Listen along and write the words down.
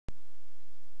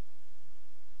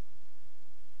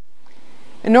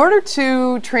In order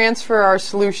to transfer our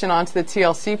solution onto the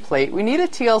TLC plate, we need a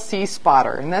TLC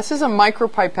spotter, and this is a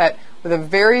micropipette with a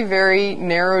very, very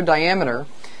narrow diameter.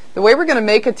 The way we're going to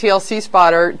make a TLC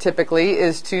spotter typically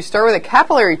is to start with a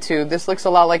capillary tube. This looks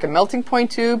a lot like a melting point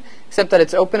tube, except that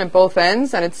it's open at both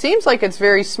ends, and it seems like it's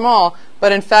very small,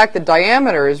 but in fact the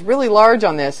diameter is really large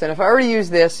on this, and if I were to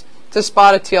use this to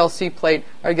spot a TLC plate,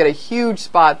 I'd get a huge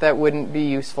spot that wouldn't be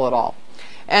useful at all.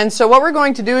 And so what we're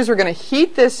going to do is we're going to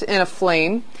heat this in a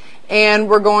flame, and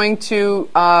we're going to,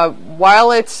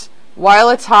 while it's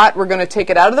hot, we're going to take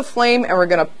it out of the flame and we're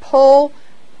going to pull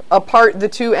apart the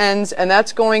two ends, and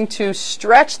that's going to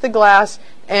stretch the glass,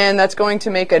 and that's going to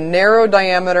make a narrow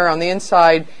diameter on the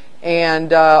inside,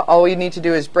 and all we need to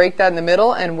do is break that in the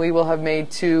middle and we will have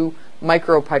made two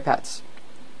micropipettes.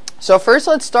 So first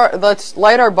let's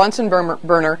light our Bunsen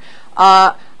burner.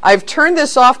 I've turned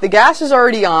this off. The gas is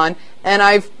already on, and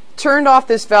I've turned off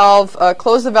this valve,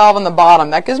 closed the valve on the bottom.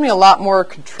 That gives me a lot more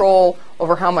control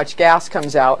over how much gas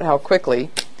comes out, how quickly.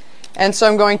 And so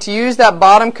I'm going to use that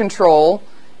bottom control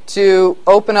to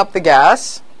open up the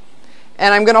gas,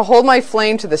 and I'm going to hold my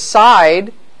flame to the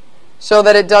side so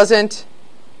that it doesn't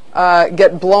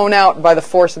get blown out by the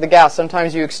force of the gas.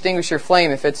 Sometimes you extinguish your flame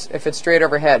if it's straight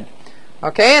overhead.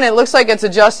 Okay, and it looks like it's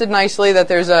adjusted nicely, that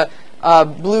there's a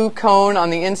blue cone on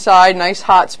the inside, nice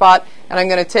hot spot, and I'm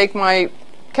going to take my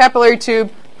capillary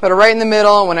tube, put it right in the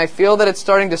middle, and when I feel that it's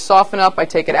starting to soften up, I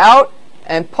take it out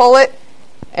and pull it,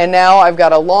 and now I've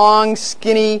got a long,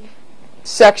 skinny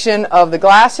section of the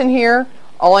glass in here.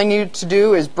 All I need to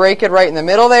do is break it right in the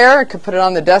middle there. I could put it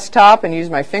on the desktop and use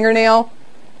my fingernail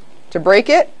to break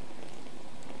it,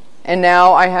 and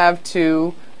now I have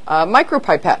two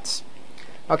micropipettes.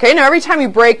 Okay, now every time you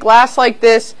break glass like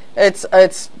this,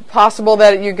 it's possible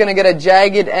that you're going to get a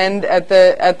jagged end at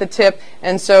the tip,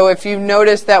 and so if you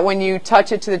notice that when you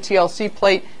touch it to the TLC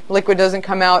plate, liquid doesn't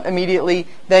come out immediately,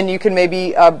 then you can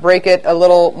maybe break it a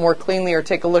little more cleanly or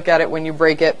take a look at it when you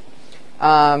break it.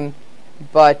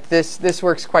 But this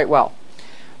works quite well.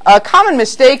 A common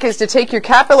mistake is to take your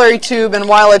capillary tube, and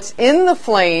while it's in the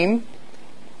flame,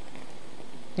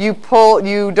 you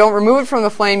don't remove it from the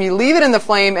flame, you leave it in the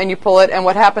flame and you pull it, and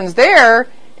what happens there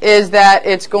is that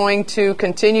it's going to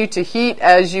continue to heat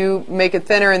as you make it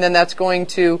thinner, and then that's going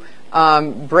to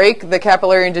break the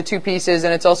capillary into two pieces,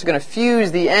 and it's also going to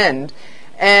fuse the end.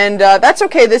 And that's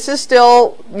okay, this is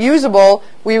still usable.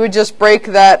 We would just break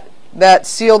that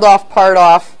sealed off part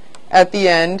off at the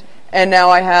end, and now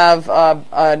I have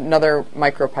another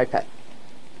micropipette.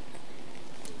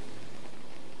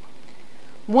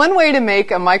 One way to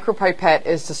make a micropipette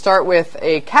is to start with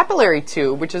a capillary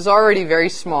tube, which is already very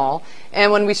small,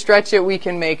 and when we stretch it we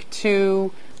can make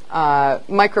two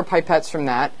micropipettes from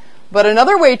that. But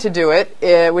another way to do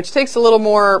it, which takes a little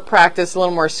more practice, a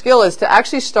little more skill, is to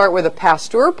actually start with a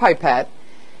Pasteur pipette,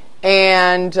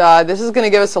 and this is going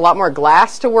to give us a lot more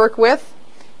glass to work with,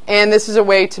 and this is a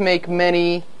way to make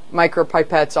many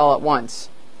micropipettes all at once.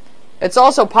 It's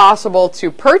also possible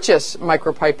to purchase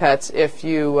micropipettes if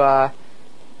you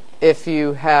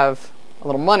have a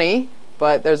little money,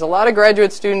 but there's a lot of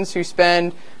graduate students who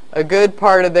spend a good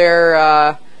part of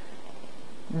their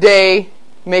day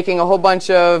making a whole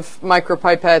bunch of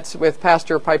micropipettes with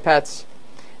Pasteur pipettes.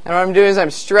 And what I'm doing is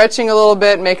I'm stretching a little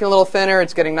bit, making it a little thinner.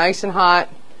 It's getting nice and hot,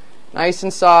 nice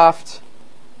and soft.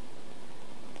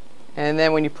 And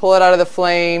then when you pull it out of the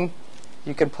flame,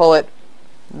 you can pull it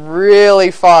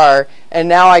really far. And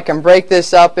now I can break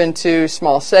this up into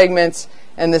small segments,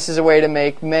 and this is a way to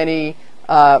make many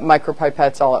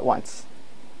micropipettes all at once.